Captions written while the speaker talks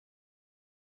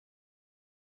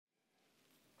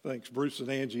Thanks, Bruce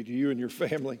and Angie, to you and your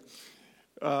family.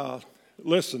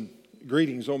 Listen,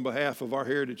 greetings on behalf of our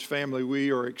Heritage family.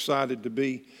 We are excited to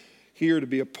be here, to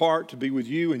be a part, to be with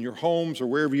you in your homes or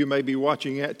wherever you may be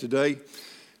watching at today.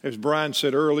 As Brian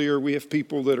said earlier, we have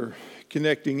people that are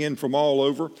connecting in from all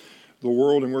over the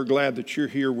world, and we're glad that you're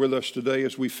here with us today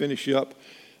as we finish up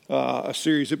a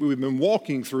series that we've been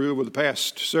walking through over the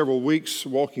past several weeks,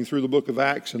 walking through the book of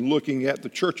Acts and looking at the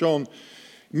church on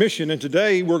mission. And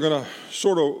today we're going to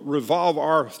sort of revolve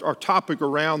our topic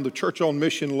around the church on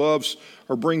mission loves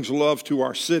or brings love to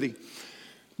our city.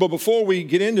 But before we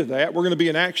get into that, we're going to be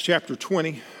in Acts chapter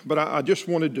 20. But I just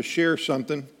wanted to share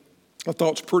something I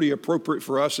thought is pretty appropriate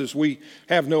for us, as we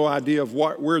have no idea of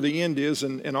where the end is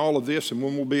in all of this and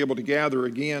when we'll be able to gather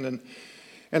again.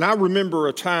 And I remember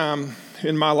a time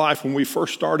in my life when we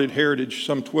first started Heritage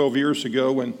some 12 years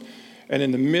ago, and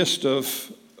in the midst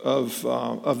of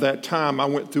that time, I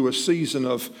went through a season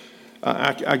of,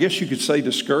 I guess you could say,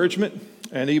 discouragement,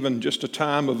 and even just a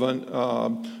time of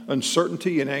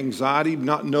uncertainty and anxiety,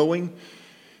 not knowing.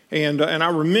 And I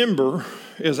remember,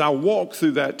 as I walked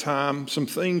through that time, some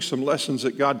lessons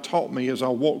that God taught me as I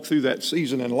walked through that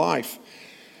season in life.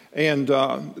 And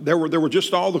there were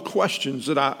just all the questions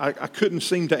that I couldn't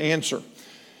seem to answer.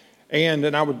 And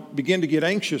I would begin to get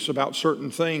anxious about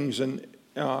certain things, and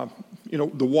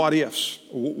the what ifs.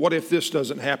 What if this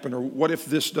doesn't happen, or what if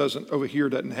this doesn't over here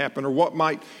doesn't happen, or what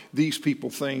might these people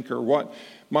think, or what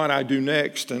might I do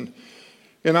next? And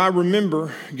I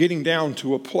remember getting down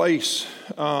to a place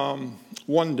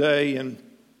one day and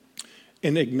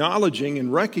acknowledging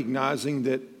and recognizing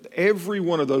that every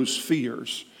one of those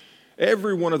fears,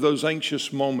 every one of those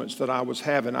anxious moments that I was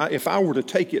having, if I were to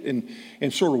take it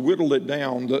and sort of whittle it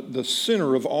down, the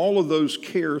center of all of those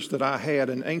cares that I had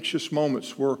and anxious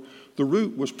moments were, the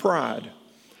root was pride.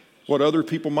 What other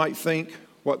people might think,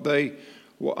 the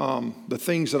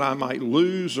things that I might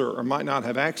lose or might not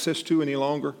have access to any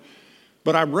longer.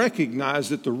 But I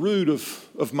recognized that the root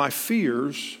of my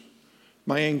fears,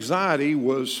 my anxiety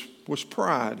was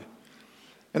pride.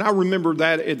 And I remember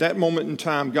that at that moment in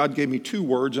time, God gave me two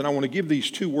words, and I want to give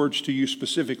these two words to you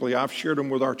specifically. I've shared them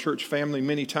with our church family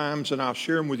many times, and I'll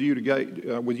share them with you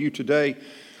today,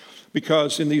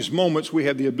 because in these moments we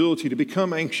have the ability to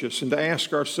become anxious and to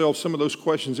ask ourselves some of those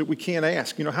questions that we can't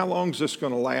ask. How long is this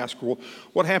going to last? Well,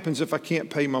 what happens if I can't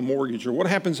pay my mortgage? Or what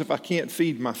happens if I can't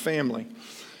feed my family?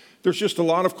 There's just a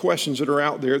lot of questions that are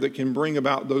out there that can bring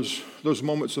about those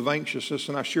moments of anxiousness.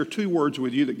 And I share two words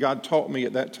with you that God taught me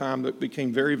at that time that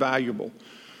became very valuable.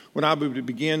 When I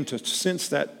began to sense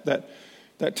that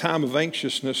time of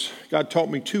anxiousness, God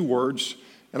taught me two words,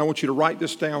 and I want you to write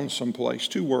this down someplace.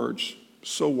 Two words: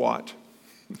 so what?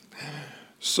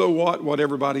 So what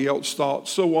everybody else thought?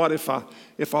 So what if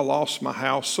I lost my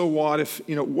house? So what if,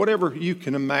 whatever you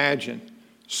can imagine.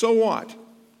 So what?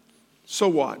 So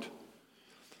what?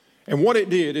 And what it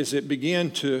did is it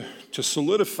began to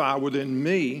solidify within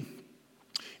me,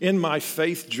 in my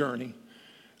faith journey,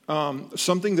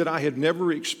 something that I had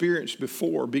never experienced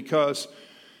before. Because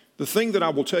the thing that I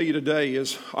will tell you today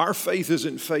is our faith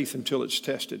isn't faith until it's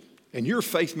tested. And your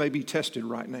faith may be tested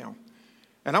right now.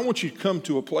 And I want you to come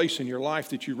to a place in your life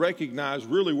that you recognize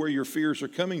really where your fears are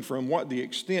coming from, what the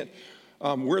extent,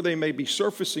 where they may be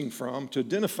surfacing from, to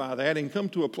identify that and come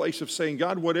to a place of saying,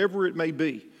 God, whatever it may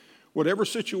be, whatever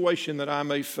situation that I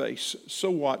may face,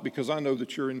 so what? Because I know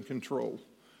that you're in control.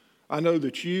 I know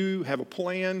that you have a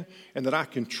plan and that I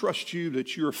can trust you,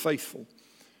 that you're faithful.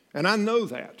 And I know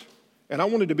that. And I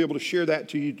wanted to be able to share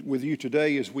that with you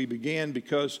today as we began,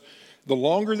 because the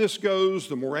longer this goes,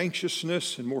 the more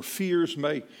anxiousness and more fears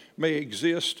may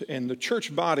exist. And the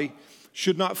church body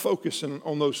should not focus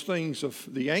on those things of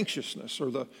the anxiousness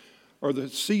or the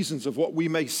seasons of what we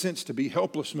may sense to be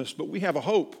helplessness, but we have a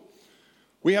hope.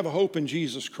 We have a hope in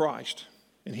Jesus Christ,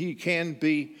 and He can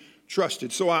be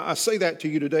trusted. So I say that to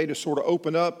you today to sort of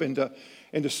open up and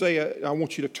to say, I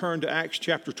want you to turn to Acts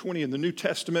chapter 20 in the New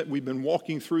Testament. We've been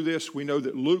walking through this. We know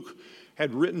that Luke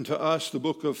had written to us the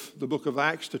book of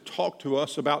Acts to talk to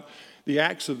us about the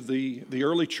acts of the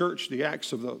early church, the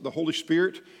acts of the Holy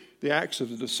Spirit, the acts of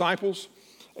the disciples.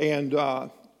 And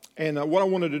what I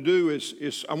wanted to do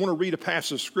is I want to read a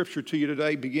passage of Scripture to you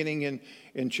today, beginning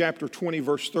in chapter 20,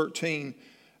 verse 13.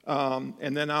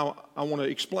 And then I want to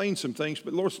explain some things,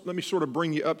 but Lord, let me sort of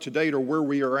bring you up to date or where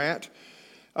we are at.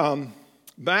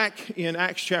 Back in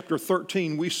Acts chapter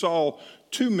 13, we saw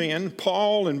two men,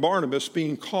 Paul and Barnabas,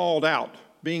 being called out,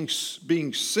 being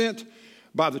sent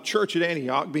by the church at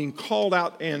Antioch, being called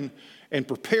out and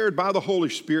prepared by the Holy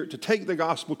Spirit to take the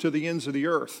gospel to the ends of the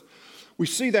earth. We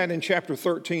see that in chapter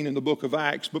 13 in the book of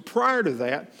Acts. But prior to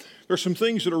that, there's some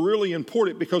things that are really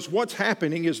important, because what's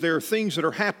happening is there are things that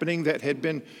are happening that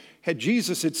had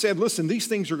Jesus had said, listen, these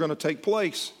things are going to take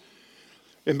place.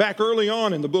 And back early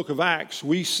on in the book of Acts,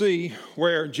 we see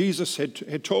where Jesus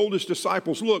had told his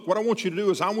disciples, look, what I want you to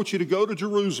do is I want you to go to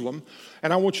Jerusalem,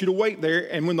 and I want you to wait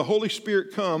there, and when the Holy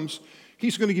Spirit comes,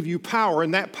 he's going to give you power,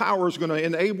 and that power is going to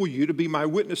enable you to be my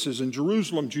witnesses in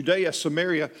Jerusalem, Judea,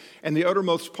 Samaria, and the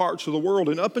uttermost parts of the world.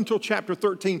 And up until chapter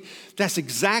 13, that's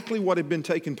exactly what had been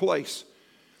taking place.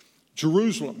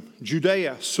 Jerusalem,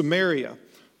 Judea, Samaria,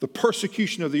 the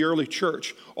persecution of the early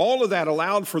church, all of that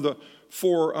allowed for the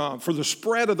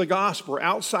spread of the gospel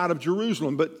outside of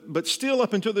Jerusalem. But still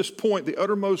up until this point, the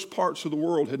uttermost parts of the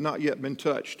world had not yet been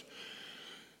touched.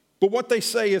 But what they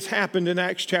say has happened in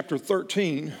Acts chapter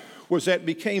 13 was that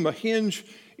became a hinge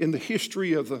in the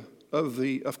history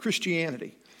of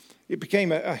Christianity. It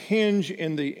became a hinge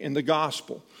in the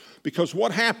gospel. Because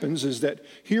what happens is that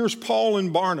here's Paul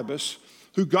and Barnabas,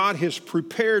 who God has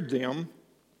prepared them.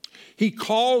 He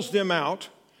calls them out.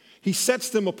 He sets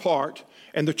them apart.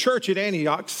 And the church at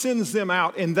Antioch sends them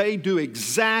out, and they do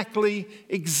exactly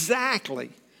as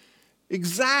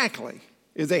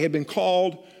they had been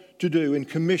called to do and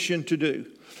commissioned to do.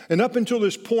 And up until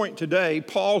this point today,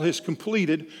 Paul has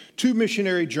completed 2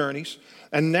 missionary journeys.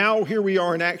 And now here we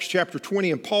are in Acts chapter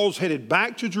 20, and Paul's headed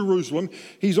back to Jerusalem.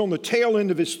 He's on the tail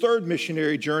end of his 3rd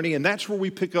missionary journey, and that's where we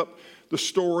pick up the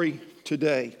story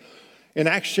today. In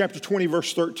Acts chapter 20,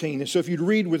 verse 13. And so if you'd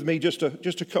read with me just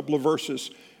a couple of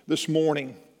verses this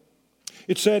morning.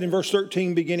 It said in verse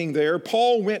 13, beginning there,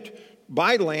 Paul went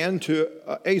by land to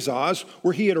Azaz,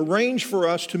 where he had arranged for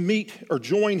us to meet or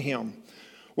join him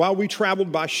while we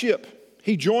traveled by ship.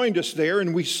 He joined us there,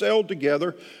 and we sailed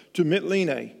together to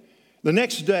Mytilene. The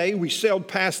next day, we sailed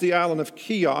past the island of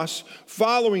Chios.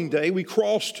 Following day, we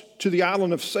crossed to the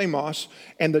island of Samos,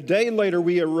 and the day later,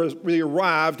 we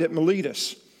arrived at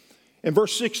Miletus. In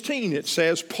verse 16, it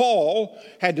says, Paul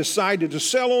had decided to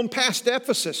sail on past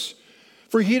Ephesus,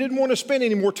 for he didn't want to spend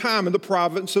any more time in the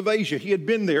province of Asia. He had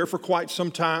been there for quite some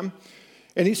time.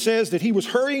 And he says that he was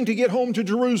hurrying to get home to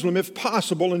Jerusalem, if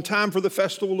possible, in time for the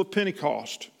festival of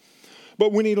Pentecost.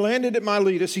 But when he landed at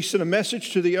Miletus, he sent a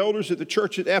message to the elders at the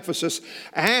church at Ephesus,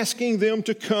 asking them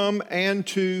to come and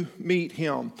to meet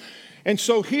him. And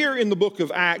so here in the book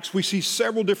of Acts, we see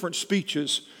several different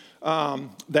speeches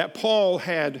that Paul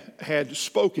had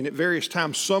spoken at various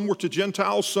times. Some were to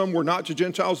Gentiles, some were not to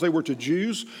Gentiles, they were to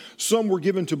Jews. Some were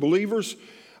given to believers.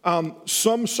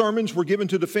 Some sermons were given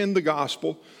to defend the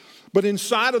gospel. But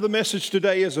inside of the message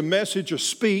today is a message, a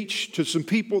speech to some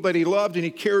people that he loved and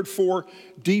he cared for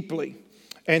deeply.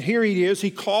 And here he is. He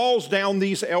calls down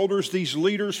these elders, these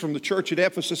leaders from the church at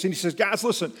Ephesus, and he says, guys,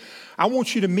 listen, I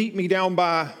want you to meet me down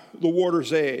by the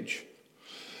water's edge.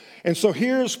 And so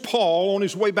here's Paul on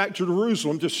his way back to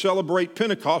Jerusalem to celebrate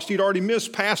Pentecost. He'd already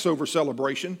missed Passover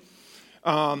celebration.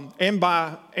 And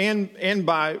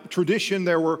by tradition,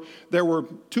 there were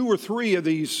 2 or 3 of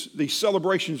these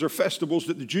celebrations or festivals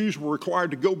that the Jews were required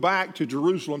to go back to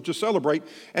Jerusalem to celebrate,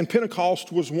 and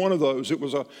Pentecost was one of those. It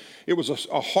was a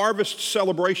harvest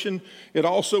celebration. It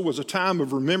also was a time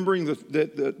of remembering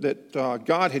that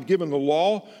God had given the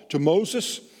law to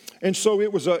Moses, and so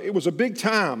it was a big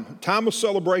time of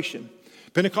celebration.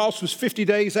 Pentecost was 50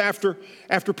 days after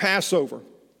Passover.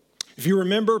 If you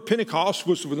remember, Pentecost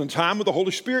was when the time when the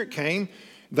Holy Spirit came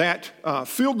that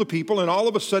filled the people, and all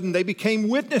of a sudden they became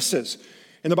witnesses.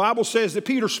 And the Bible says that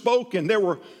Peter spoke, and there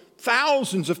were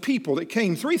thousands of people that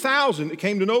came, 3,000 that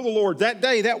came to know the Lord that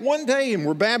day, that one day, and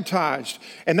were baptized.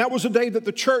 And that was the day that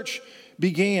the church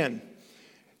began.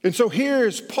 And so here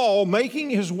is Paul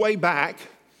making his way back.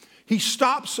 He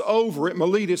stops over at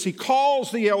Miletus. He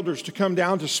calls the elders to come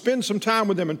down to spend some time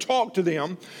with them and talk to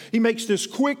them. He makes this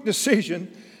quick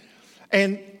decision.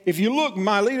 And if you look,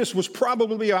 Miletus was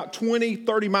probably about 20,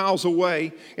 30 miles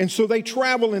away. And so they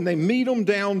travel and they meet him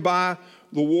down by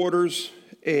the water's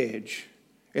edge.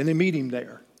 And they meet him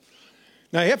there.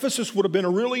 Now, Ephesus would have been a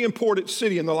really important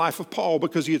city in the life of Paul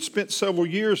because he had spent several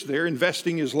years there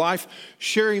investing his life,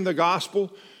 sharing the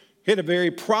gospel. He had a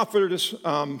very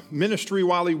profitable ministry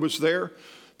while he was there.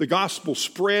 The gospel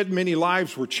spread, many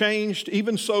lives were changed,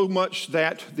 even so much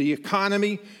that the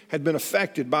economy had been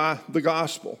affected by the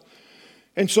gospel.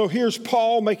 And so here's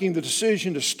Paul making the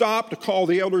decision to stop, to call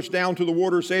the elders down to the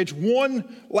water's edge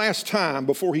one last time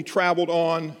before he traveled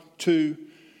on to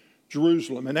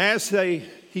Jerusalem. And as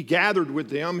he gathered with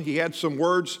them, he had some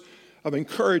words of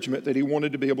encouragement that he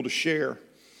wanted to be able to share.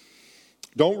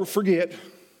 Don't forget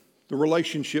the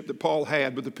relationship that Paul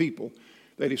had with the people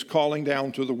that he's calling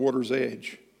down to the water's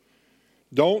edge.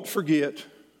 Don't forget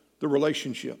the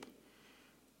relationship.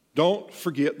 Don't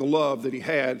forget the love that he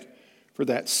had for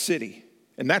that city.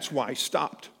 And that's why he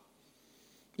stopped.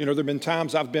 You know, there have been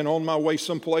times I've been on my way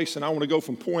someplace and I want to go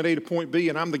from point A to point B,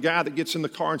 and I'm the guy that gets in the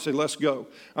car and say, let's go.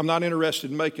 I'm not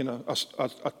interested in making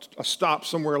a stop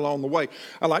somewhere along the way.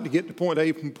 I like to get to point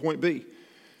A from point B.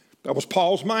 That was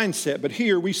Paul's mindset. But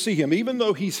here we see him, even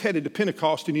though he's headed to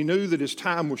Pentecost and he knew that his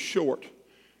time was short.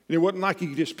 And it wasn't like he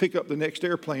could just pick up the next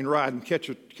airplane ride and catch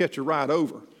a ride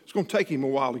over. It's going to take him a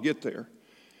while to get there.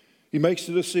 He makes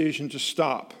the decision to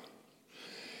stop.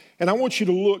 And I want you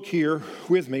to look here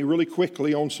with me really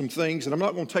quickly on some things, and I'm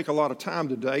not going to take a lot of time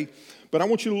today, but I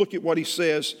want you to look at what he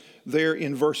says there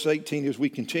in verse 18 as we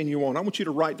continue on. I want you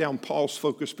to write down Paul's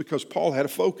focus, because Paul had a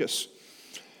focus.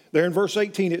 There in verse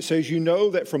 18 it says, you know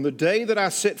that from the day that I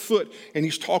set foot, and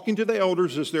he's talking to the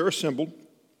elders as they're assembled,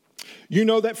 you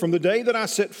know that from the day that I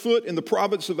set foot in the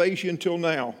province of Asia until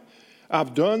now,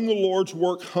 I've done the Lord's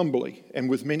work humbly and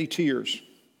with many tears.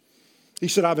 He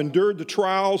said, I've endured the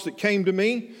trials that came to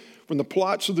me from the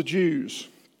plots of the Jews,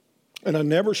 and I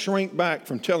never shrank back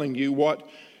from telling you what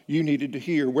you needed to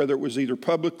hear, whether it was either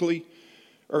publicly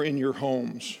or in your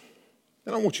homes.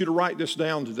 And I want you to write this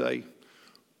down today.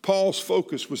 Paul's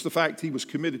focus was the fact he was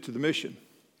committed to the mission.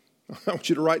 I want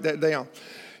you to write that down.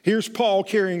 Here's Paul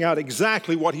carrying out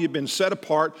exactly what he had been set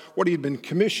apart, what he had been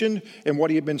commissioned, and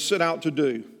what he had been set out to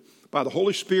do by the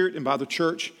Holy Spirit and by the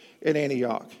church at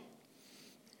Antioch.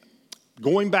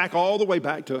 Going back all the way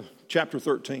back to chapter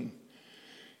 13.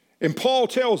 And Paul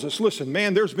tells us, listen,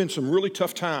 man, there's been some really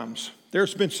tough times.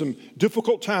 There's been some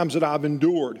difficult times that I've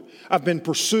endured. I've been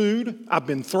pursued. I've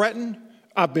been threatened.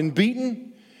 I've been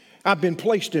beaten. I've been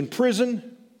placed in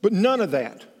prison. But none of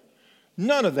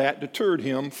that deterred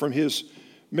him from his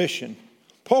mission.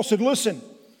 Paul said, listen,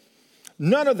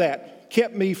 none of that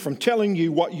kept me from telling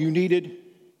you what you needed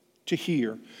to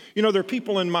hear. You know, there are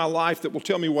people in my life that will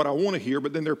tell me what I want to hear,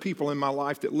 but then there are people in my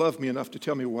life that love me enough to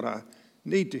tell me what I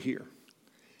need to hear.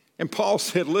 And Paul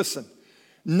said, listen,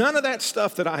 none of that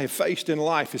stuff that I have faced in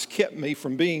life has kept me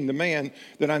from being the man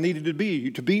that I needed to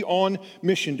be on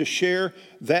mission, to share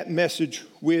that message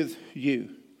with you.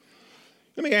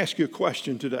 Let me ask you a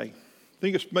question today. I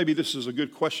think maybe this is a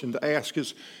good question to ask,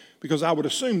 is because I would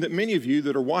assume that many of you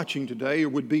that are watching today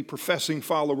would be professing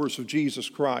followers of Jesus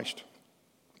Christ.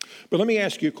 But let me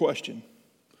ask you a question.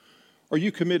 Are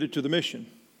you committed to the mission?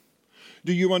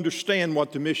 Do you understand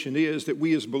what the mission is that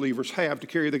we as believers have to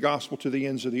carry the gospel to the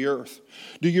ends of the earth?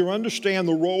 Do you understand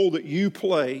the role that you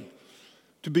play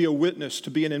to be a witness,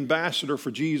 to be an ambassador for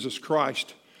Jesus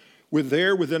Christ,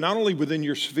 not only within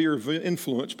your sphere of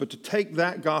influence, but to take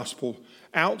that gospel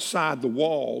outside the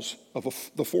walls of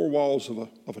the four walls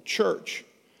of a church?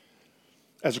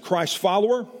 As a Christ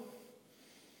follower,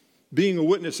 being a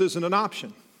witness isn't an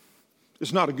option.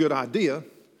 It's not a good idea,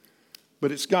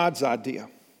 but it's God's idea.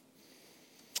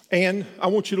 And I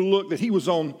want you to look that he was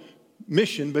on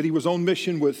mission, but he was on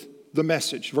mission with the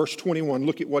message. Verse 21,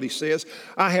 look at what he says.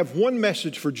 I have one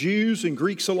message for Jews and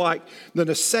Greeks alike, the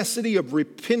necessity of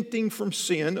repenting from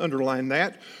sin, underline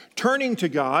that, turning to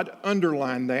God,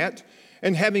 underline that,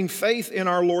 and having faith in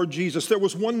our Lord Jesus. There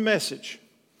was one message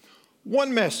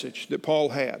that Paul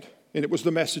had, and it was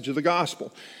the message of the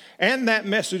gospel. And that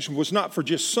message was not for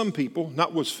just some people,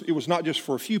 it was not just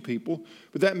for a few people,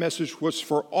 but that message was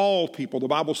for all people. The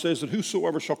Bible says that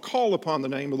whosoever shall call upon the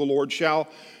name of the Lord shall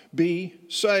be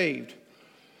saved.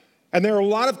 And there are a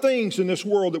lot of things in this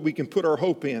world that we can put our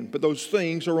hope in, but those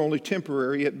things are only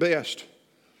temporary at best.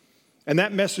 And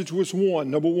that message was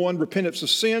number one, repentance of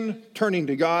sin, turning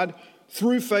to God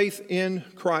through faith in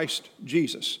Christ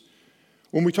Jesus.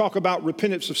 When we talk about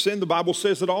repentance of sin, the Bible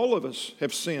says that all of us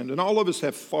have sinned and all of us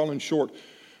have fallen short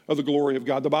of the glory of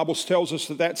God. The Bible tells us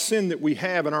that sin that we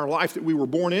have in our life that we were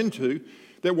born into,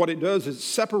 that what it does is it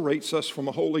separates us from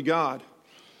a holy God.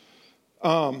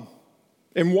 And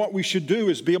what we should do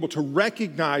is be able to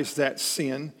recognize that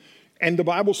sin. And the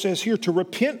Bible says here to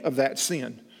repent of that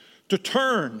sin, to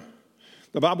turn.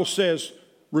 The Bible says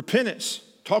repentance.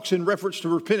 Talks in reference to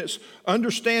repentance.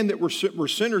 Understand that we're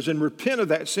sinners and repent of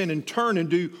that sin and turn and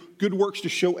do good works to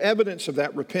show evidence of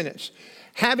that repentance.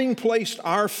 Having placed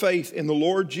our faith in the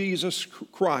Lord Jesus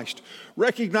Christ,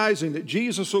 recognizing that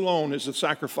Jesus alone is the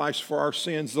sacrifice for our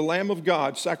sins, the Lamb of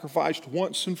God sacrificed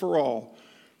once and for all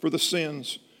for the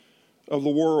sins of the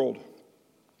world.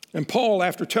 And Paul,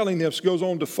 after telling this, goes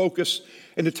on to focus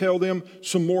and to tell them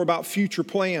some more about future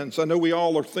plans. I know we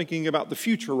all are thinking about the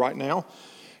future right now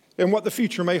and what the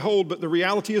future may hold, but the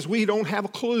reality is we don't have a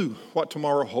clue what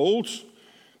tomorrow holds.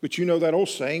 But you know that old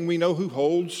saying, we know who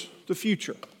holds the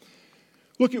future.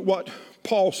 Look at what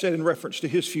Paul said in reference to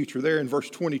his future there in verse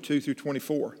 22 through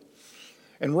 24.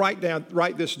 And write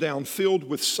this down, filled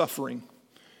with suffering.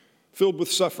 Filled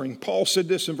with suffering. Paul said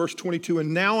this in verse 22,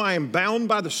 and now I am bound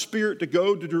by the Spirit to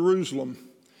go to Jerusalem.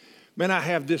 Man, I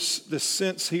have this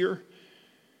sense here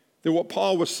that what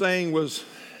Paul was saying was,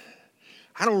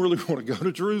 I don't really want to go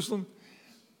to Jerusalem,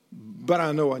 but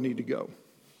I know I need to go.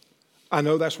 I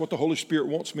know that's what the Holy Spirit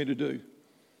wants me to do.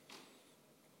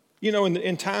 You know,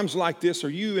 in times like this, are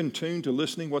you in tune to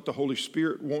listening what the Holy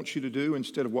Spirit wants you to do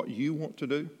instead of what you want to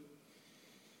do?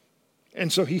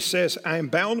 And so he says, I am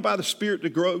bound by the Spirit to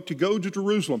go to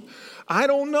Jerusalem. I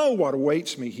don't know what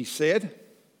awaits me, he said.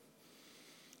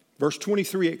 Verse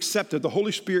 23, except that the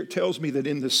Holy Spirit tells me that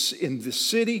in the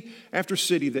city after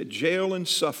city that jail and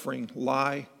suffering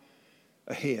lie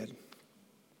ahead.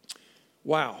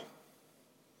 Wow.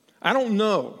 I don't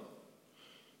know.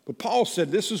 But Paul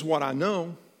said, this is what I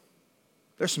know.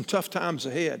 There's some tough times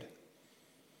ahead.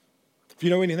 If you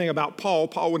know anything about Paul,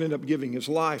 Paul would end up giving his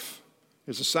life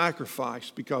as a sacrifice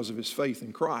because of his faith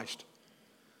in Christ.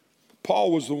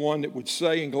 Paul was the one that would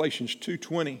say in Galatians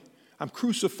 2:20, I'm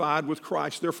crucified with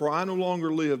Christ, therefore I no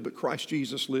longer live, but Christ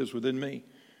Jesus lives within me.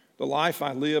 The life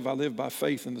I live by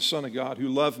faith in the Son of God who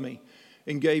loved me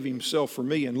and gave himself for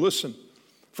me. And listen,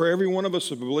 for every one of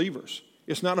us as believers,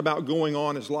 it's not about going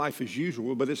on as life as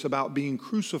usual, but it's about being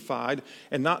crucified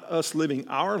and not us living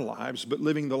our lives, but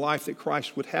living the life that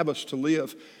Christ would have us to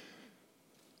live.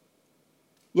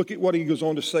 Look at what he goes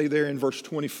on to say there in verse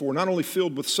 24. Not only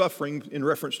filled with suffering in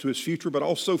reference to his future, but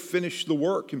also finished the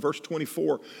work in verse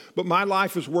 24. But my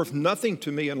life is worth nothing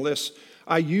to me unless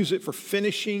I use it for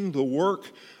finishing the work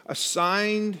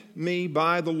assigned me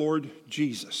by the Lord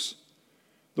Jesus.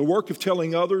 The work of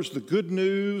telling others the good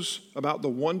news about the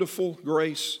wonderful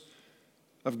grace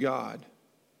of God.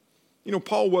 You know,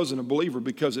 Paul wasn't a believer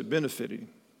because it benefited him.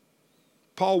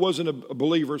 Paul wasn't a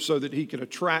believer so that he could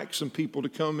attract some people to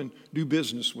come and do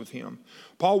business with him.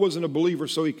 Paul wasn't a believer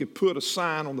so he could put a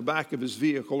sign on the back of his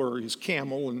vehicle or his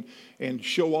camel and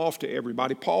show off to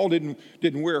everybody. Paul didn't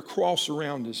wear a cross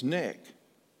around his neck.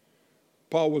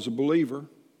 Paul was a believer,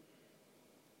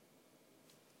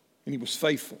 and he was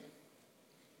faithful.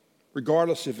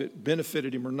 Regardless if it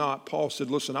benefited him or not, Paul said,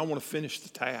 listen, I want to finish the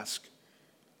task.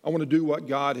 I want to do what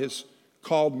God has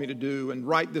called me to do. And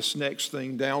write this next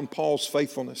thing down, Paul's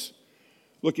faithfulness.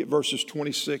 Look at verses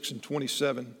 26 and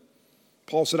 27.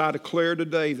 Paul said, I declare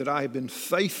today that I have been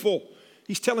faithful.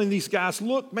 He's telling these guys,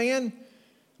 look, man,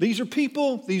 these are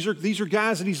people. These are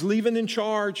guys that he's leaving in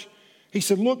charge. He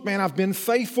said, look, man, I've been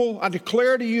faithful. I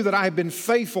declare to you that I have been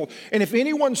faithful. And if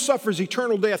anyone suffers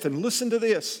eternal death, and listen to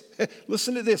this,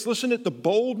 listen to this, listen to the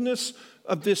boldness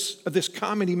of this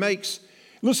comment he makes.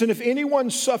 Listen, if anyone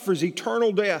suffers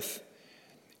eternal death,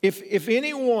 if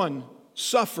anyone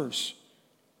suffers,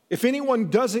 if anyone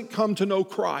doesn't come to know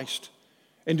Christ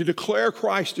and to declare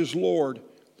Christ as Lord,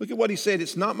 look at what he said,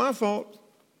 it's not my fault.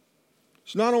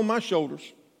 It's not on my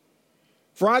shoulders.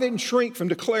 For I didn't shrink from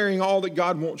declaring all that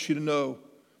God wants you to know.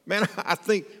 Man, I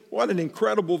think, what an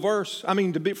incredible verse. I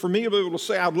mean, for me to be able to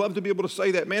say, I'd love to be able to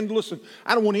say that. Man, listen,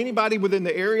 I don't want anybody within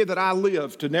the area that I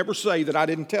live to never say that I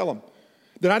didn't tell them.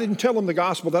 That I didn't tell them the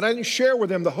gospel. That I didn't share with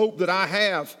them the hope that I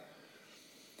have.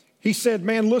 He said,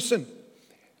 man, listen.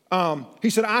 He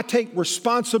said, I take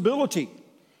responsibility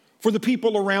for the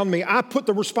people around me. I put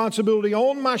the responsibility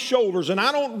on my shoulders, and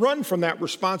I don't run from that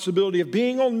responsibility of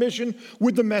being on mission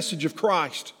with the message of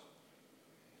Christ.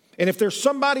 And if there's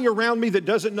somebody around me that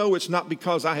doesn't know, it's not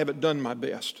because I haven't done my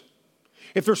best.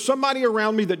 If there's somebody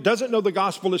around me that doesn't know the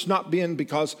gospel, it's not been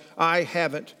because I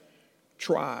haven't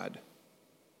tried.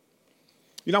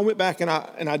 You know, I went back and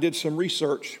I did some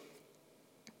research.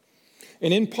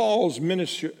 And in Paul's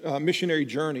missionary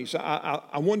journeys,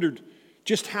 I wondered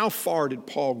just how far did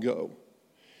Paul go?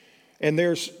 And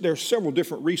there's several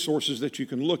different resources that you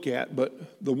can look at,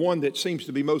 but the one that seems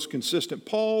to be most consistent,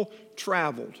 Paul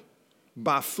traveled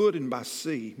by foot and by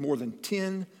sea more than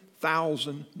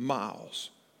 10,000 miles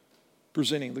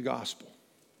presenting the gospel.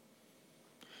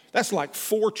 That's like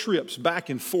 4 trips back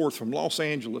and forth from Los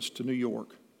Angeles to New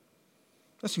York.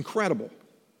 That's incredible.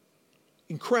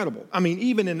 Incredible. I mean,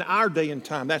 even in our day and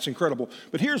time, that's incredible.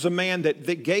 But here's a man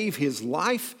that gave his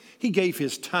life, he gave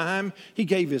his time, he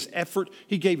gave his effort,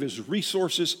 he gave his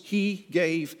resources, he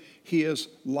gave his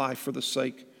life for the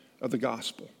sake of the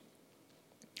gospel.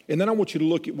 And then I want you to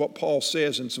look at what Paul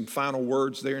says in some final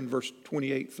words there in verse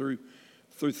 28 through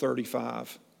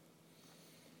 35.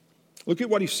 Look at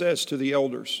what he says to the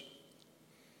elders.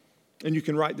 And you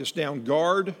can write this down.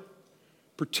 Guard,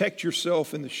 protect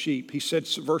yourself and the sheep. He said,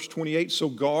 verse 28, so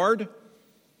guard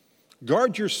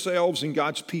yourselves and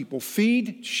God's people.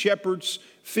 Shepherd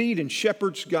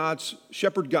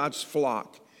God's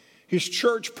flock. His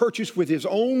church purchased with His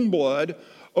own blood,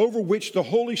 over which the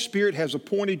Holy Spirit has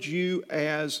appointed you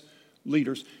as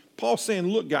leaders. Paul's saying,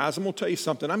 look, guys, I'm going to tell you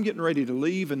something. I'm getting ready to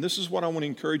leave, and this is what I want to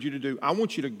encourage you to do. I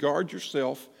want you to guard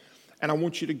yourself, and I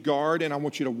want you to guard, and I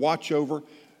want you to watch over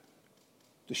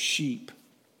the sheep.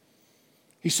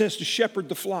 He says to shepherd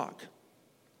the flock.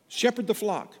 Shepherd the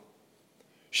flock.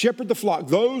 Shepherd the flock.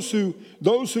 Those who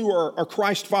are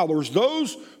Christ followers,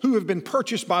 those who have been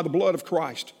purchased by the blood of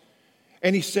Christ.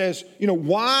 And he says,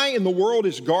 why in the world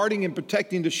is guarding and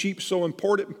protecting the sheep so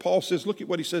important? And Paul says, look at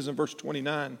what he says in verse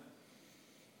 29.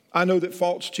 I know that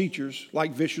false teachers,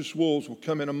 like vicious wolves, will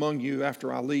come in among you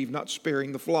after I leave, not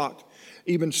sparing the flock,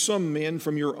 even some men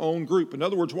from your own group. In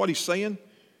other words, what he's saying,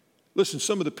 listen,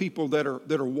 some of the people that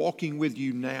are walking with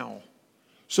you now,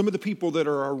 some of the people that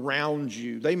are around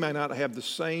you, they may not have the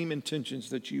same intentions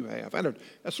that you have.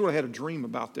 That's what I had a dream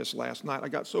about this last night. I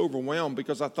got so overwhelmed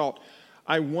because I thought,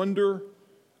 I wonder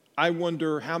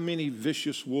how many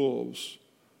vicious wolves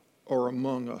are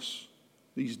among us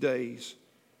these days.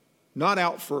 Not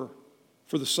out for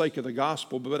the sake of the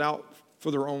gospel, but out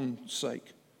for their own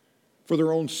sake, for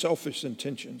their own selfish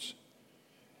intentions.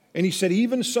 And he said,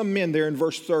 even some men there in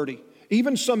verse 30,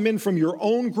 even some men from your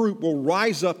own group will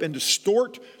rise up and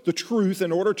distort the truth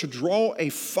in order to draw a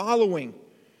following.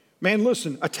 Man,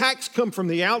 listen, attacks come from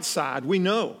the outside, we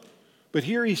know. But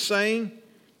here he's saying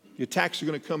the attacks are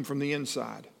going to come from the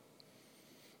inside.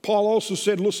 Paul also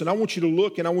said, listen, I want you to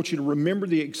look and I want you to remember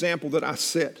the example that I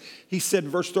set. He said,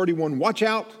 verse 31, watch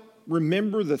out,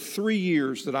 remember the 3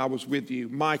 years that I was with you,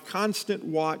 my constant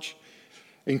watch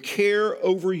and care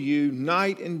over you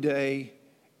night and day,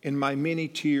 and my many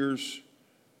tears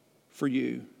for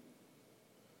you.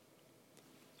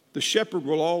 The shepherd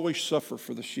will always suffer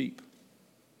for the sheep.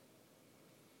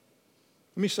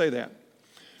 Let me say that.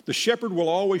 The shepherd will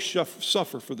always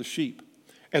suffer for the sheep.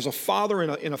 As a father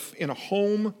in a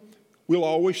home, we'll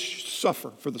always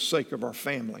suffer for the sake of our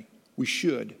family. We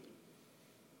should.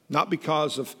 Not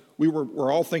because of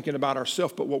we're all thinking about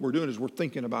ourselves, but what we're doing is we're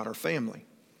thinking about our family.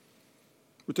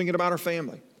 We're thinking about our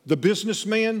family. The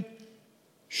businessman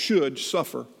should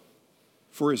suffer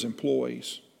for his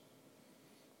employees.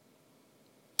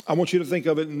 I want you to think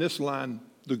of it in this line: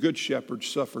 the good shepherd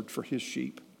suffered for his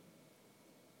sheep.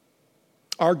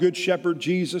 Our good shepherd,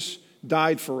 Jesus,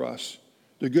 died for us.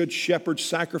 The good shepherd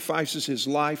sacrifices his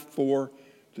life for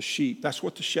the sheep. That's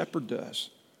what the shepherd does.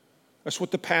 That's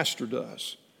what the pastor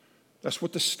does. That's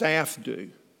what the staff do.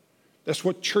 That's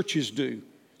what churches do.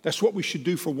 That's what we should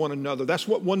do for one another. That's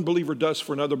what one believer does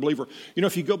for another believer.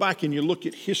 If you go back and you look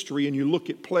at history and you look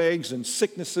at plagues and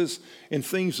sicknesses and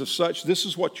things of such, this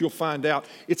is what you'll find out.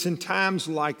 It's in times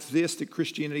like this that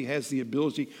Christianity has the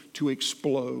ability to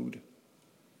explode.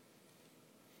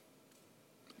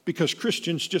 Because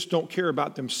Christians just don't care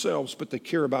about themselves, but they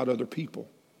care about other people.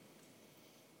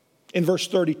 In verse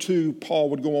 32, Paul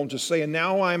would go on to say, and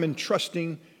now I am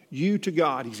entrusting you to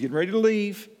God. He's getting ready to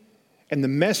leave. And the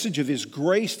message of His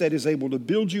grace that is able to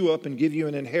build you up and give you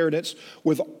an inheritance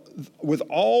with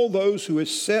all those who He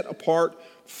has set apart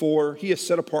for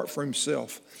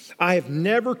Himself. I have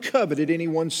never coveted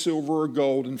anyone's silver or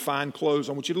gold and fine clothes.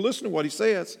 I want you to listen to what he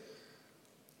says.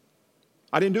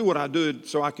 I didn't do what I did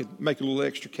so I could make a little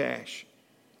extra cash.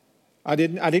 I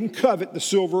didn't covet the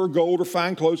silver or gold or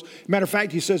fine clothes. Matter of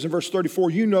fact, he says in verse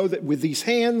 34, you know that with these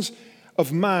hands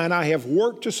of mine I have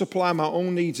worked to supply my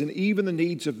own needs and even the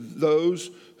needs of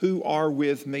those who are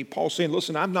with me. Paul's saying,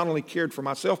 listen, I've not only cared for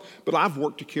myself, but I've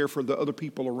worked to care for the other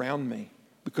people around me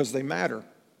because they matter.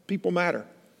 People matter.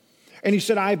 And he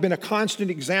said, I have been a constant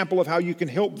example of how you can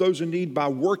help those in need by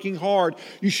working hard.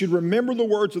 You should remember the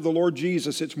words of the Lord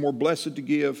Jesus. It's more blessed to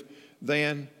give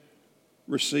than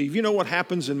receive. You know what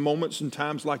happens in moments and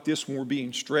times like this when we're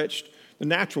being stretched? The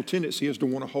natural tendency is to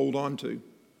want to hold on to.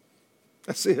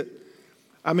 That's it.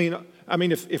 I mean,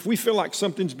 if we feel like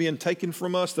something's being taken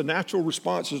from us, the natural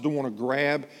response is to want to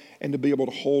grab and to be able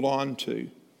to hold on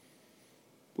to.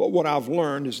 But what I've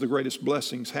learned is the greatest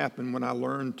blessings happen when I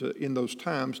learn to, in those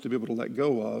times, to be able to let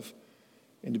go of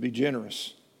and to be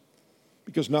generous.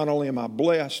 Because not only am I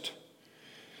blessed,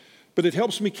 but it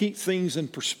helps me keep things in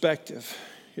perspective,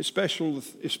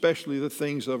 especially the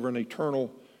things of an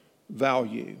eternal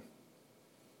value.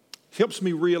 It helps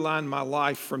me realign my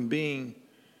life from being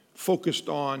focused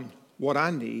on what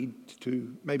I need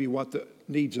to maybe what the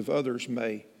needs of others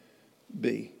may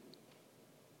be.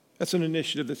 That's an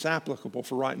initiative that's applicable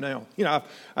for right now. You know,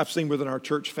 I've seen within our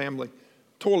church family,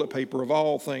 toilet paper of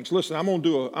all things. Listen, I'm going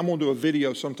to do a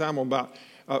video sometime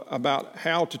about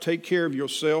how to take care of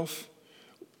yourself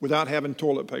without having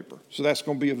toilet paper. So that's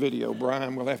going to be a video,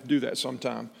 Brian. We'll have to do that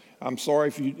sometime. I'm sorry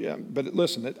if you, but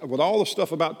listen, with all the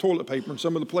stuff about toilet paper and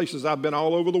some of the places I've been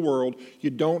all over the world,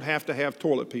 you don't have to have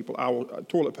toilet paper. I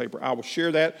will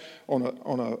share that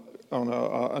on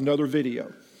another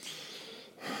video.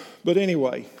 But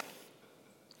anyway,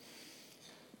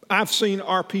 I've seen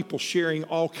our people sharing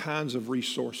all kinds of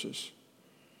resources.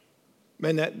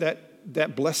 Man,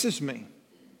 that blesses me,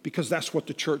 because that's what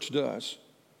the church does.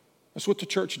 That's what the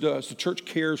church does. The church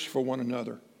cares for one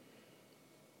another.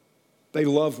 They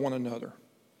love one another.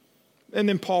 And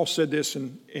then Paul said this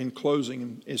in closing,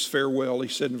 in his farewell. He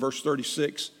said in verse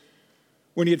 36,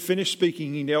 when he had finished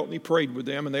speaking, he knelt and he prayed with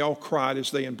them, and they all cried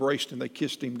as they embraced and they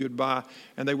kissed him goodbye.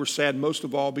 And they were sad most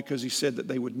of all because he said that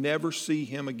they would never see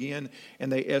him again, and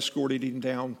they escorted him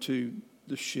down to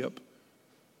the ship.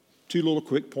 Two little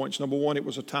quick points. Number one, it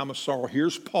was a time of sorrow.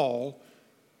 Here's Paul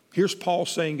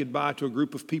saying goodbye to a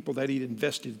group of people that he'd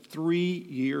invested 3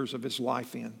 years of his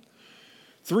life in.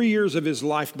 3 years of his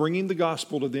life bringing the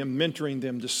gospel to them, mentoring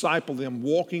them, discipling them,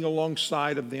 walking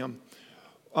alongside of them,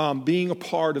 being a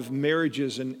part of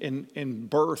marriages and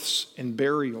births and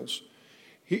burials.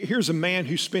 Here's a man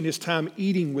who spent his time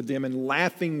eating with them and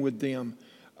laughing with them,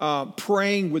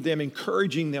 praying with them,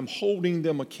 encouraging them, holding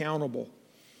them accountable.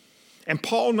 And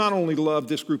Paul not only loved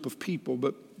this group of people,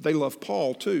 but they loved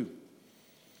Paul too.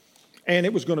 And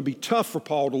it was going to be tough for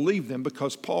Paul to leave them,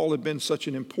 because Paul had been such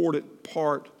an important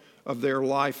part of their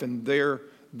life and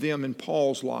them and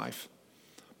Paul's life.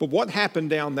 But what happened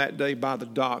down that day by the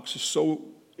docks is so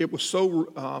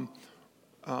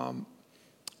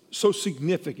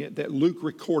significant that Luke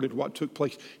recorded what took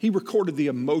place. He recorded the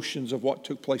emotions of what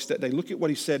took place that day. Look at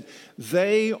what he said.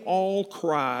 They all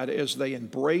cried as they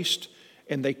embraced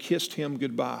and they kissed him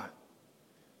goodbye.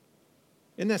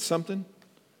 Isn't that something?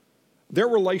 Their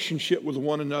relationship with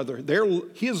one another,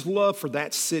 his love for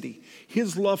that city,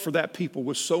 his love for that people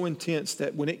was so intense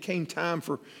that when it came time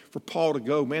for Paul to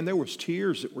go, man, there was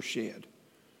tears that were shed.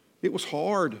 It was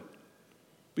hard,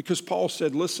 because Paul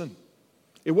said, listen,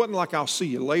 it wasn't like I'll see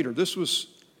you later. This was,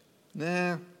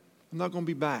 I'm not going to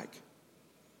be back.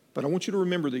 But I want you to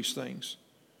remember these things.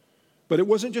 But it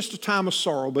wasn't just a time of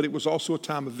sorrow, but it was also a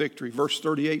time of victory. Verse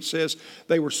 38 says,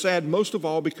 they were sad most of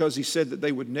all because he said that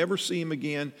they would never see him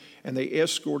again, and they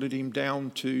escorted him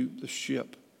down to the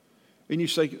ship. And you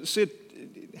say, Sid,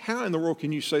 how in the world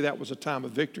can you say that was a time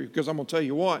of victory? Because I'm going to tell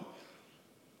you what,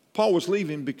 Paul was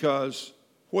leaving because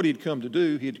what he had come to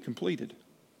do, he had completed.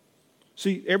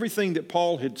 See, everything that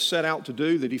Paul had set out to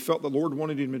do, that he felt the Lord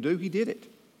wanted him to do, he did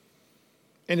it.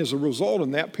 And as a result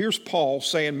of that, here's Paul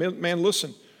saying, man,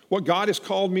 listen, what God has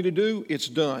called me to do, it's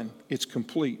done. It's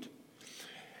complete.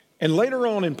 And later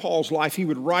on in Paul's life, he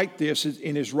would write this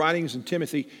in his writings in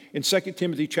Timothy, in 2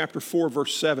 Timothy chapter 4,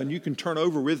 verse 7. You can turn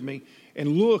over with me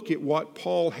and look at what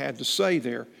Paul had to say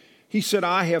there. He said,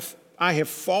 I have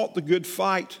fought the good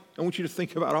fight. I want you to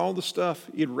think about all the stuff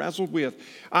he had wrestled with.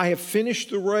 I have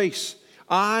finished the race.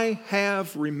 I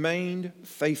have remained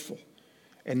faithful.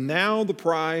 And now the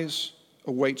prize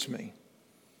awaits me,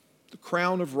 the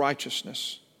crown of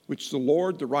righteousness, which the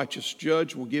Lord, the righteous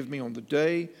judge, will give me on the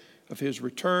day of his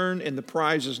return. And the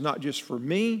prize is not just for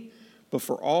me, but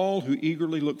for all who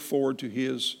eagerly look forward to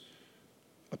his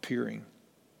appearing.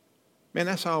 Man,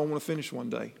 that's how I want to finish one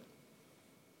day.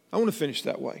 I want to finish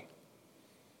that way.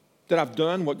 That I've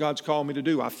done what God's called me to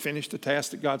do. I've finished the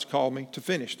task that God's called me to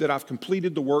finish. That I've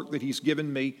completed the work that he's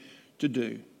given me to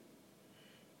do.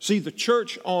 See, the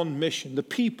church on mission, the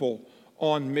people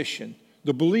on mission,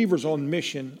 the believers on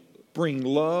mission bring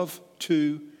love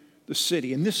to the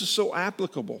city. And this is so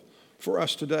applicable for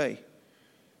us today.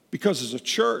 Because as a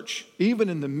church, even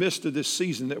in the midst of this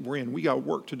season that we're in, we got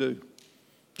work to do.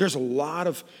 There's a lot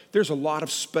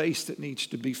of space that needs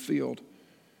to be filled.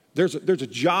 There's a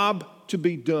job to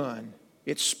be done,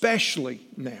 especially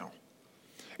now.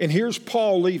 And here's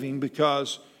Paul leaving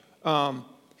because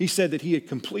he said that he had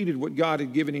completed what God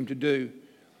had given him to do.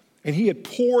 And he had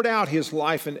poured out his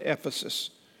life in Ephesus.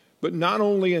 But not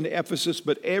only in Ephesus,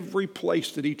 but every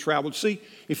place that he traveled. See,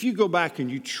 if you go back and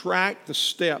you track the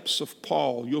steps of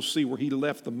Paul, you'll see where he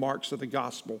left the marks of the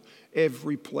gospel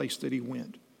every place that he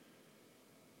went.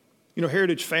 You know,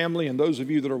 Heritage family and those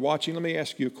of you that are watching, let me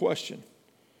ask you a question.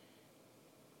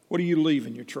 What do you leave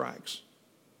in your tracks?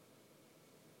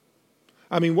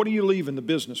 I mean, what do you leave in the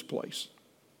business place?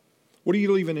 What are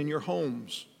you leaving in your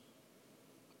homes?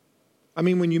 I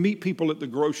mean, when you meet people at the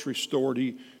grocery store,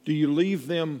 do you leave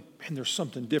them, man, there's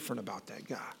something different about that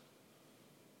guy?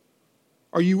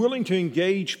 Are you willing to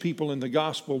engage people in the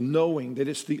gospel knowing that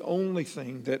it's the only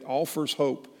thing that offers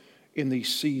hope in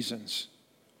these seasons?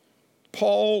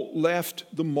 Paul left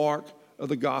the mark of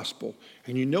the gospel.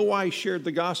 And you know why he shared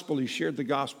the gospel? He shared the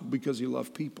gospel because he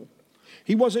loved people.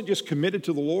 He wasn't just committed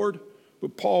to the Lord,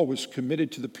 but Paul was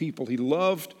committed to the people. He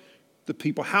loved the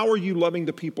people. How are you loving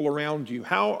the people around you?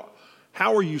 How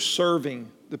are you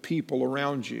serving the people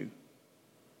around you?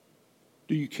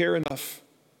 Do you care enough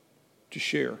to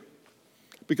share?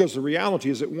 Because the reality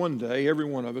is that one day, every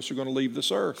one of us are going to leave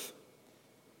this earth.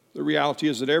 The reality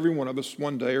is that every one of us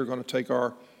one day are going to take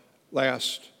our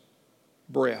last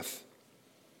breath.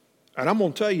 And I'm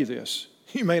going to tell you this.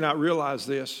 You may not realize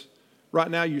this. Right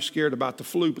now you're scared about the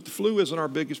flu, but the flu isn't our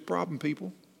biggest problem,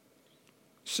 people.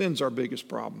 Sin's our biggest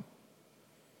problem.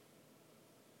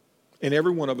 And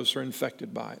every one of us are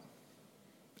infected by it.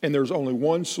 And there's only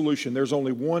one solution. There's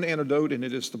only one antidote, and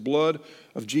it is the blood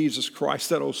of Jesus Christ.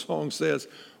 That old song says,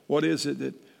 what is it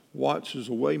that washes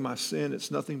away my sin?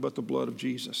 It's nothing but the blood of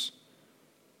Jesus.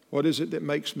 What is it that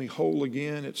makes me whole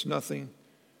again? It's nothing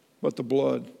but the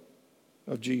blood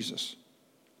of Jesus.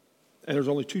 And there's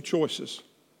only two choices.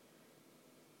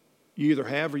 You either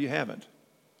have or you haven't.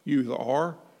 You either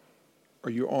are or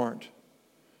you aren't.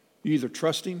 You either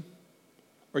trust him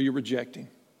or you reject him.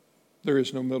 There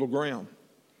is no middle ground.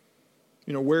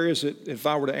 You know, where is it, if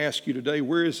I were to ask you today,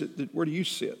 where do you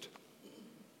sit?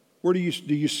 Where do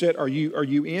you sit? Are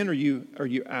you in or are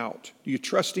you out? Do you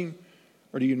trust him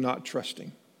or do you not trust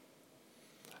him?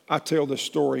 I tell this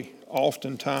story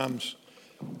oftentimes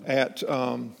at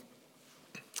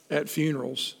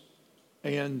funerals,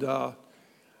 and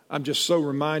I'm just so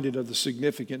reminded of the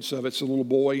significance of it. It's a little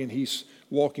boy, and he's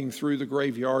walking through the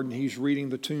graveyard, and he's reading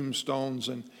the tombstones,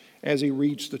 and as he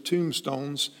reads the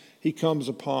tombstones, he comes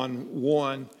upon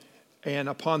one, and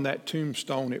upon that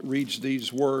tombstone it reads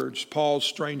these words, "Pause,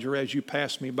 stranger, as you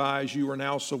pass me by, as you are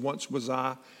now, so once was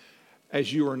I.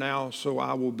 As you are now, so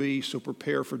I will be, so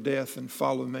prepare for death and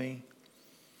follow me."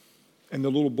 And the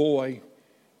little boy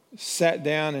sat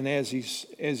down, and as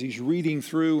he's reading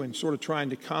through and sort of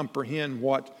trying to comprehend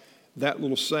what that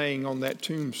little saying on that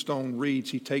tombstone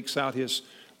reads, he takes out his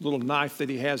little knife that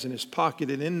he has in his pocket,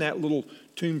 and in that little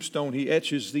tombstone he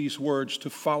etches these words, "To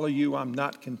follow you I'm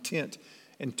not content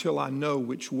until I know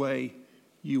which way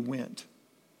you went."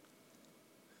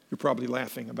 You're probably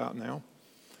laughing about now.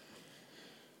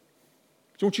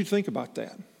 Don't you think about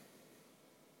that?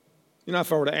 You know,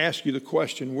 if I were to ask you the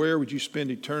question, where would you spend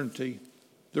eternity?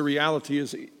 The reality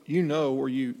is you know or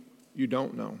you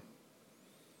don't know.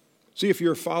 See, if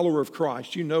you're a follower of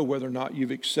Christ, you know whether or not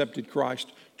you've accepted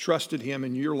Christ, trusted him,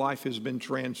 and your life has been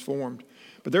transformed.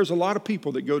 But there's a lot of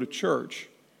people that go to church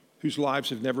whose lives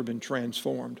have never been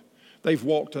transformed. They've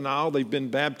walked an aisle, they've been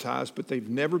baptized, but they've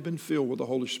never been filled with the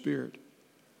Holy Spirit.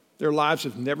 Their lives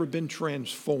have never been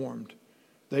transformed.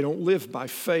 They don't live by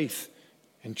faith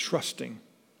and trusting.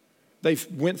 They've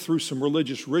went through some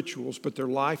religious rituals, but their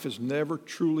life has never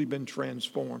truly been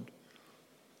transformed.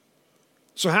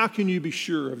 So how can you be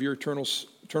sure of your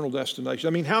eternal destination?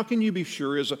 I mean, how can you be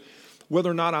sure whether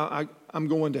or not I'm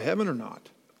going to heaven or not?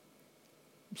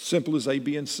 Simple as A,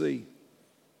 B, and C.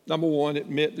 Number one,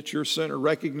 admit that you're a sinner,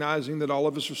 recognizing that all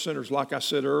of us are sinners. Like I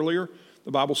said earlier,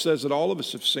 the Bible says that all of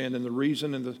us have sinned, and the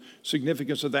reason and the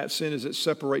significance of that sin is it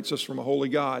separates us from a holy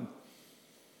God.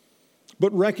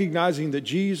 But recognizing that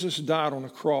Jesus died on a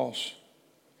cross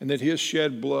and that his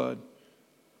shed blood,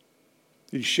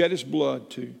 he shed his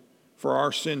blood for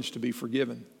our sins to be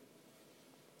forgiven.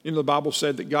 You know, the Bible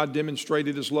said that God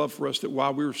demonstrated his love for us, that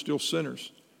while we were still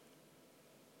sinners,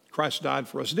 Christ died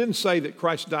for us. It didn't say that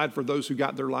Christ died for those who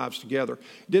got their lives together.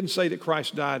 It didn't say that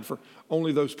Christ died for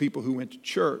only those people who went to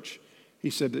church. He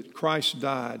said that Christ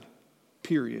died,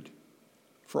 period,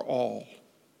 for all.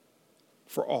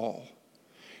 For all.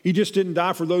 He just didn't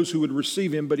die for those who would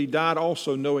receive him, but he died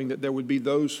also knowing that there would be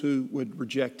those who would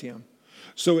reject him.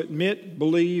 So admit,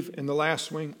 believe, and the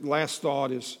last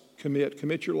thought is commit.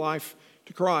 Commit your life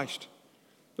to Christ.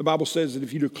 The Bible says that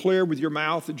if you declare with your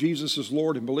mouth that Jesus is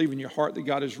Lord and believe in your heart that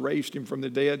God has raised him from the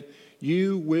dead,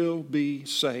 you will be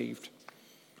saved.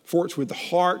 For it's with the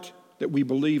heart that we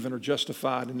believe and are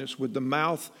justified, and it's with the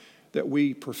mouth that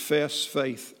we profess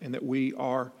faith and that we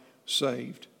are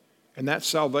saved. And that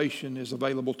salvation is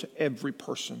available to every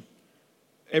person.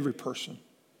 Every person.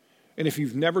 And if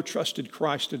you've never trusted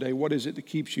Christ today, what is it that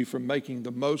keeps you from making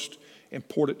the most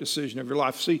important decision of your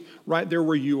life? See, right there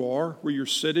where you are, where you're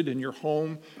seated in your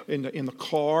home, in the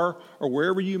car, or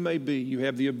wherever you may be, you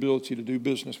have the ability to do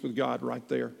business with God right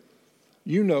there.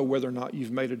 You know whether or not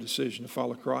you've made a decision to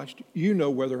follow Christ. You know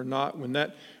whether or not, when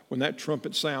that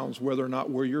trumpet sounds, whether or not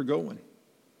where you're going.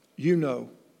 You know.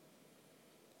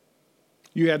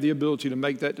 You have the ability to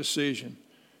make that decision.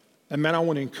 And man, I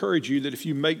want to encourage you that if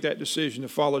you make that decision to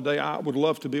follow today, I would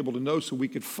love to be able to know so we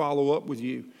could follow up with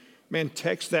you. man,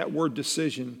 text that word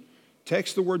decision.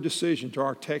 Text the word decision to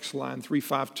our text line,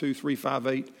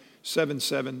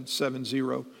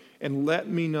 352-358-7770. And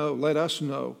let us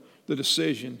know the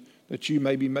decision that you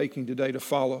may be making today to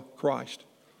follow Christ.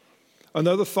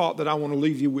 Another thought that I want to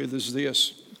leave you with is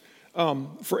this.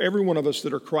 For every one of us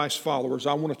that are Christ followers,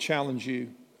 I want to challenge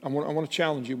you. I want to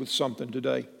challenge you with something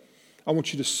today. I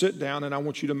want you to sit down and I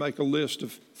want you to make a list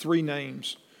of 3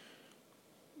 names.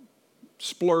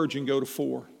 Splurge and go to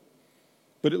 4.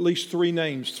 But at least 3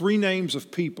 names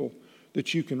of people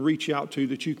that you can reach out to,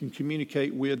 that you can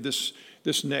communicate with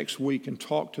this next week and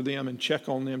talk to them and check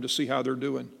on them to see how they're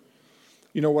doing.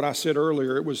 You know what I said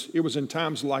earlier, it was in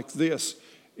times like this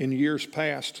in years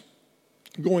past,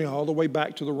 going all the way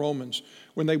back to the Romans,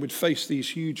 when they would face these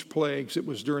huge plagues. It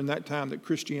was during that time that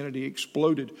Christianity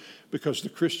exploded because the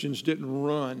Christians didn't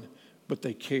run, but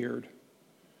they cared.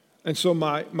 And so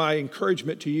my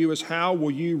encouragement to you is, how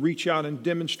will you reach out and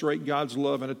demonstrate God's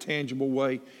love in a tangible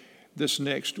way this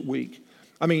next week?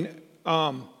 I mean,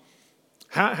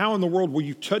 how in the world will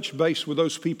you touch base with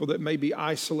those people that may be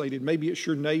isolated? Maybe it's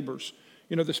your neighbors.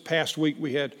 You know, this past week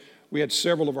we had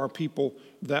several of our people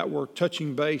that were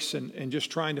touching base and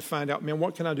just trying to find out, man,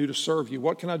 what can I do to serve you?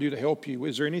 What can I do to help you?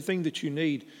 Is there anything that you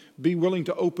need? Be willing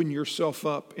to open yourself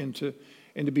up and to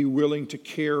be willing to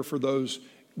care for those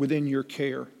within your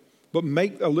care. But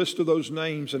make a list of those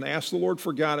names and ask the Lord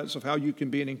for guidance of how you can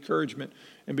be an encouragement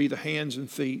and be the hands and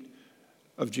feet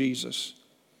of Jesus.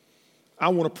 I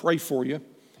want to pray for you.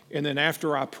 And then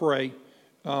after I pray,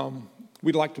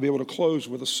 we'd like to be able to close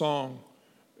with a song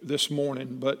this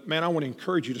morning. But man, I want to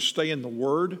encourage you to stay in the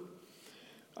Word.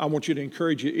 I want you to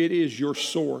encourage you. It is your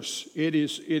source. It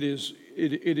is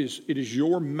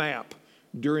your map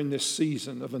during this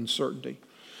season of uncertainty.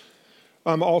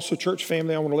 Also, church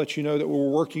family, I want to let you know that we're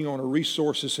working on a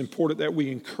resource. It's important that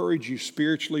we encourage you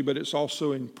spiritually, but it's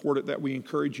also important that we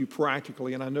encourage you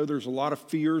practically. And I know there's a lot of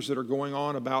fears that are going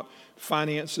on about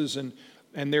finances, and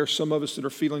there's some of us that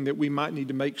are feeling that we might need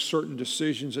to make certain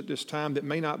decisions at this time that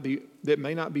may not be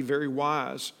very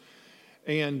wise.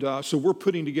 And so we're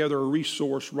putting together a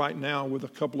resource right now with a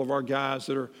couple of our guys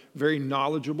that are very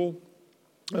knowledgeable.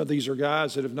 These are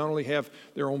guys that have not only have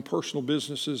their own personal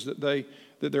businesses that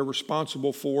they're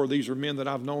responsible for. These are men that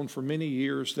I've known for many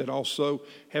years that also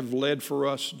have led for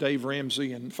us, Dave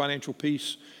Ramsey and Financial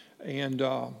Peace. And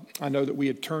I know that we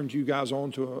had turned you guys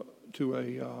on to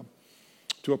a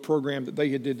program that they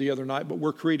had did the other night, but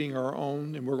we're creating our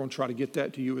own, and we're going to try to get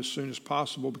that to you as soon as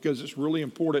possible, because it's really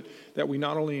important that we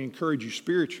not only encourage you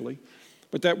spiritually,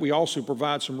 but that we also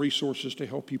provide some resources to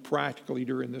help you practically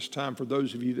during this time for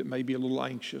those of you that may be a little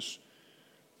anxious.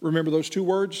 Remember those 2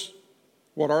 words?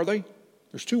 What are they?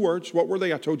 There's 2 words. What were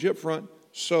they? I told you up front.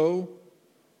 So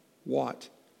what?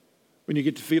 When you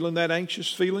get to feeling that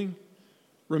anxious feeling,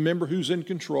 remember who's in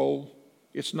control.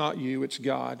 It's not you, it's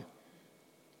God.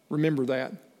 Remember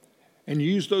that. And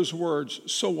use those words.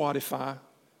 So what if I?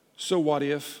 So what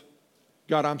if?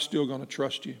 God, I'm still going to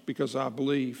trust you because I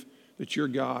believe that you're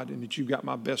God and that you've got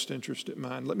my best interest at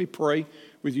mind. Let me pray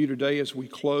with you today as we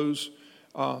close.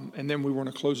 And then we want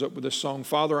to close up with this song.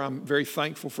 Father, I'm very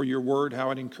thankful for your word, how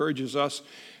it encourages us,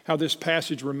 how this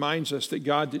passage reminds us that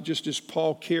God, that just as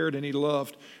Paul cared and he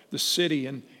loved the city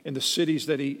and the cities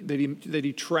that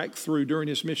he tracked through during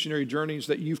his missionary journeys,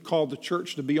 that you've called the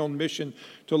church to be on mission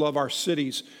to love our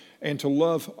cities and to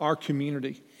love our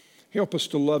community. Help us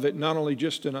to love it not only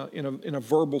just in a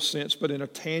verbal sense, but in a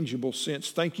tangible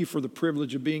sense. Thank you for the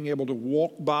privilege of being able to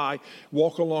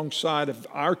walk alongside of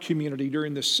our community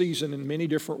during this season in many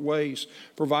different ways,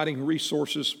 providing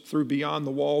resources through Beyond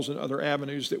the Walls and other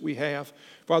avenues that we have.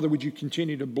 Father, would you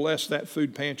continue to bless that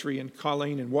food pantry and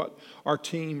Colleen and what our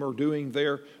team are doing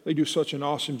there. They do such an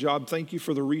awesome job. Thank you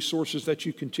for the resources that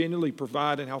you continually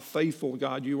provide and how faithful,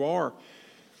 God, you are.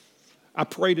 I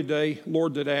pray today,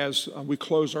 Lord, that as we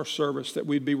close our service, that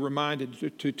we'd be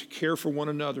reminded to care for one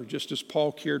another, just as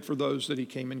Paul cared for those that he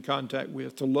came in contact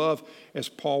with, to love as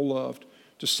Paul loved,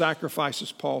 to sacrifice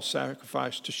as Paul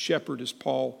sacrificed, to shepherd as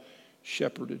Paul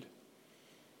shepherded.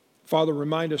 Father,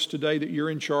 remind us today that you're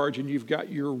in charge and you've got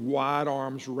your wide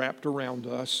arms wrapped around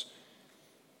us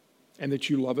and that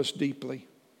you love us deeply.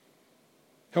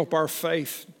 Help our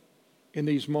faith in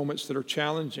these moments that are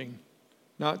challenging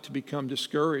not to become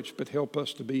discouraged, but help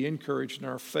us to be encouraged and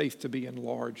our faith to be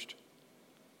enlarged.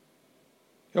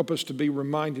 Help us to be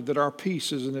reminded that our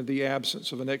peace isn't in the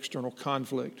absence of an external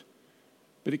conflict,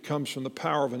 but it comes from the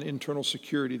power of an internal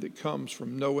security that comes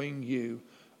from knowing you,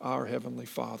 our Heavenly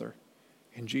Father.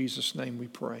 In Jesus' name we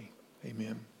pray.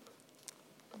 Amen.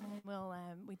 Well,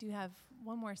 we do have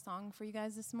one more song for you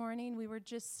guys this morning. We were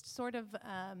just sort of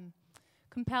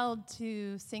compelled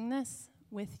to sing this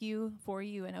with you, for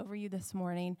you, and over you this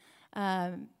morning.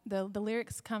 The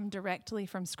lyrics come directly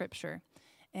from Scripture,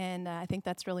 and I think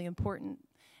that's really important.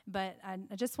 But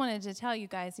I just wanted to tell you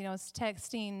guys, I was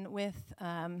texting with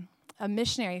a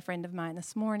missionary friend of mine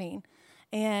this morning,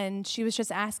 and she was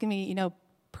just asking me,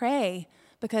 pray,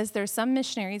 because there's some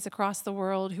missionaries across the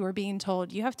world who are being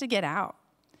told, you have to get out.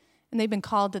 And they've been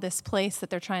called to this place that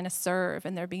they're trying to serve,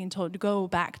 and they're being told to go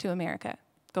back to America.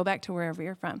 Go back to wherever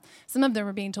you're from. Some of them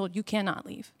are being told, you cannot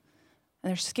leave. And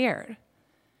they're scared.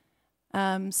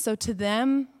 So to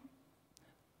them,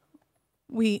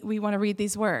 we want to read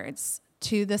these words.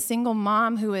 To the single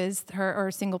mom who is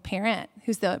or single parent,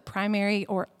 who's the primary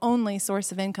or only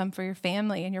source of income for your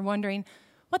family, and you're wondering,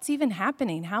 what's even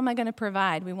happening? How am I going to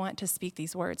provide? We want to speak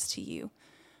these words to you.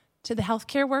 To the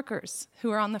healthcare workers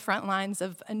who are on the front lines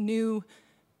of a new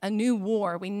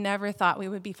war we never thought we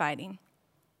would be fighting.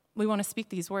 We want to speak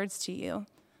these words to you.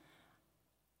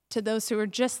 To those who are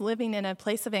just living in a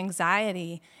place of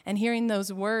anxiety and hearing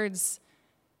those words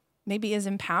maybe is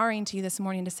empowering to you this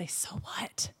morning to say, so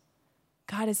what?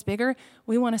 God is bigger.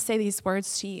 We want to say these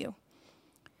words to you.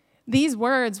 These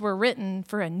words were written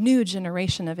for a new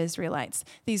generation of Israelites.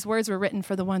 These words were written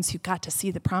for the ones who got to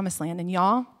see the promised land. And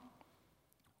y'all,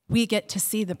 we get to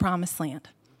see the promised land.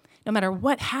 No matter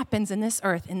what happens in this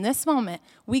earth, in this moment,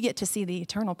 we get to see the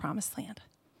eternal promised land.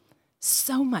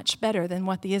 So much better than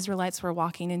what the Israelites were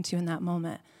walking into in that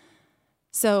moment.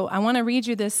 So I want to read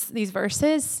you these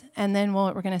verses, and then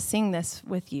we're going to sing this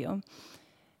with you.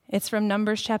 It's from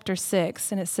Numbers chapter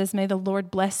 6, and it says, may the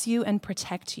Lord bless you and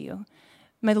protect you.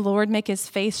 May the Lord make his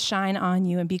face shine on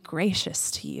you and be gracious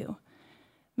to you.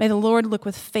 May the Lord look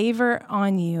with favor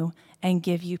on you and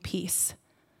give you peace.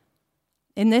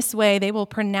 In this way, they will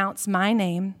pronounce my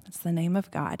name, that's the name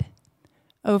of God,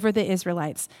 over the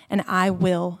Israelites, and I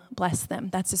will bless them.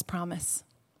 That's his promise.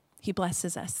 He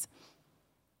blesses us.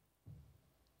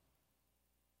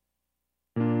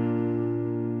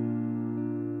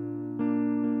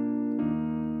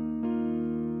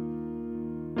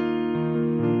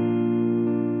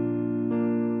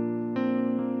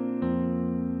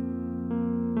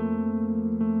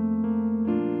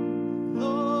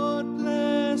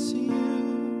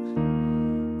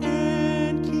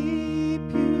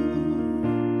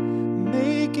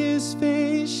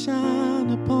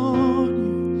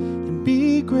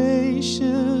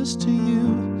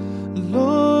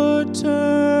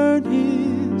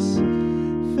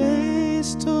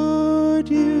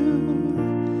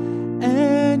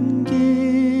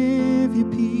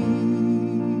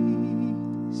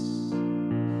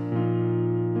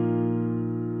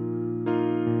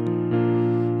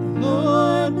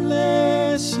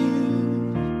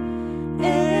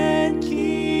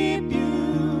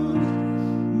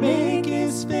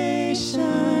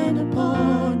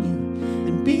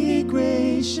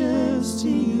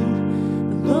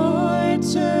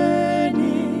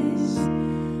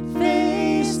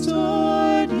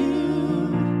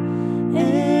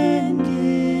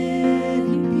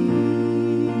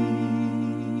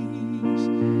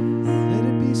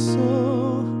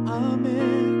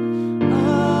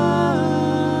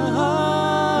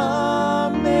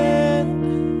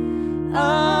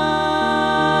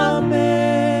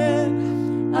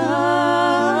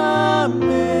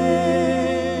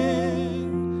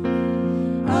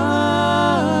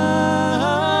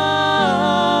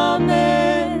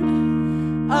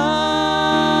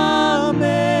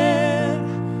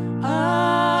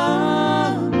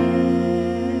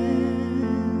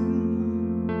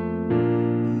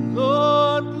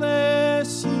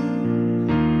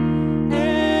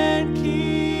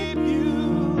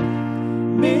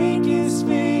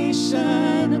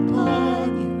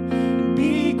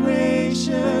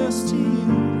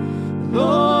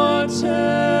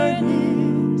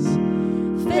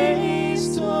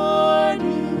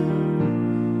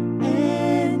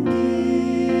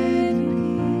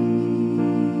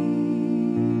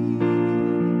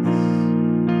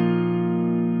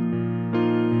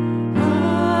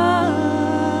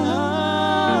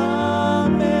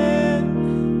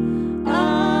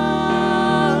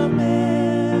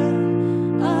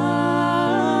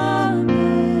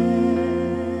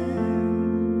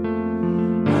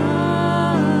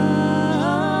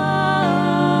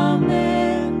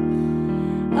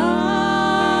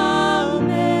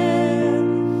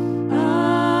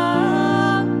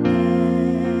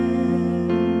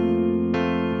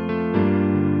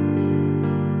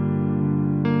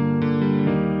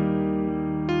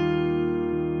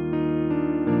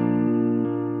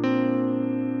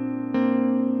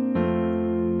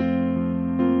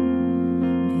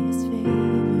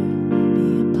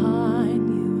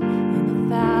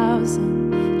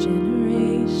 1,000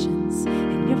 generations,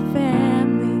 and your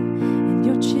family, and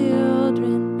your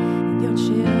children, and your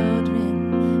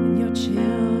children, and your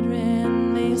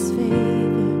children. May His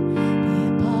favor be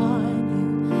upon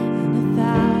you, and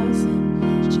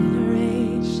 1,000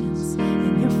 generations,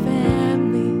 and your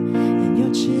family, and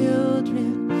your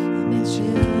children, and their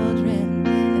children,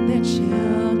 and their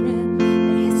children.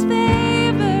 May His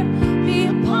favor be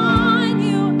upon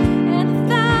you, and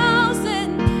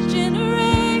 1,000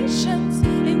 generations,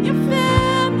 and your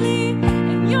family,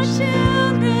 and your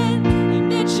children,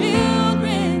 and their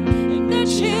children, and their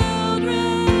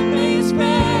children. May His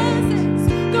presence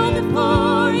go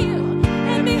before you,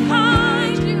 and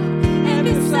behind you, and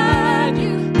beside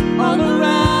you, all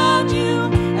around you,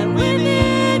 and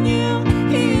within you.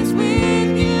 He is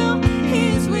with you. He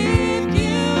is with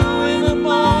you in the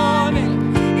morning,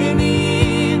 in the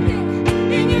evening,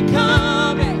 in your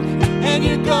coming and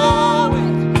your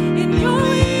going, in your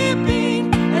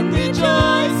weeping and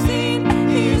rejoicing.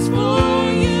 He is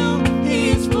for you. He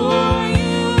is for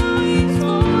you. He is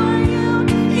for you.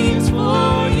 He is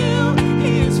for you.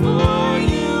 He is for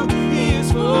you. He is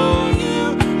for you.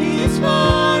 He is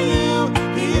for you.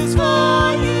 He is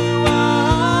for you.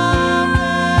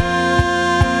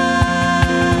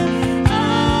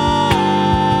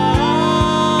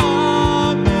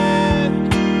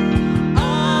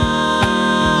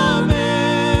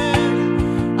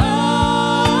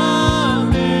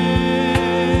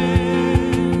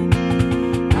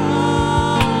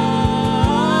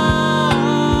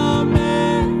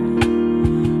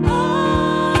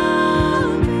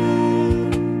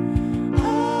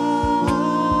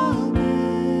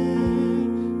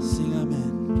 Sing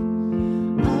amen.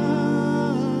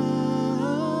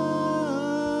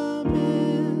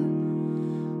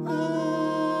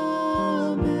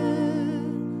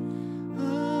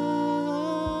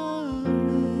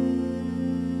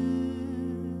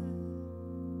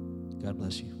 God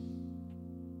bless you.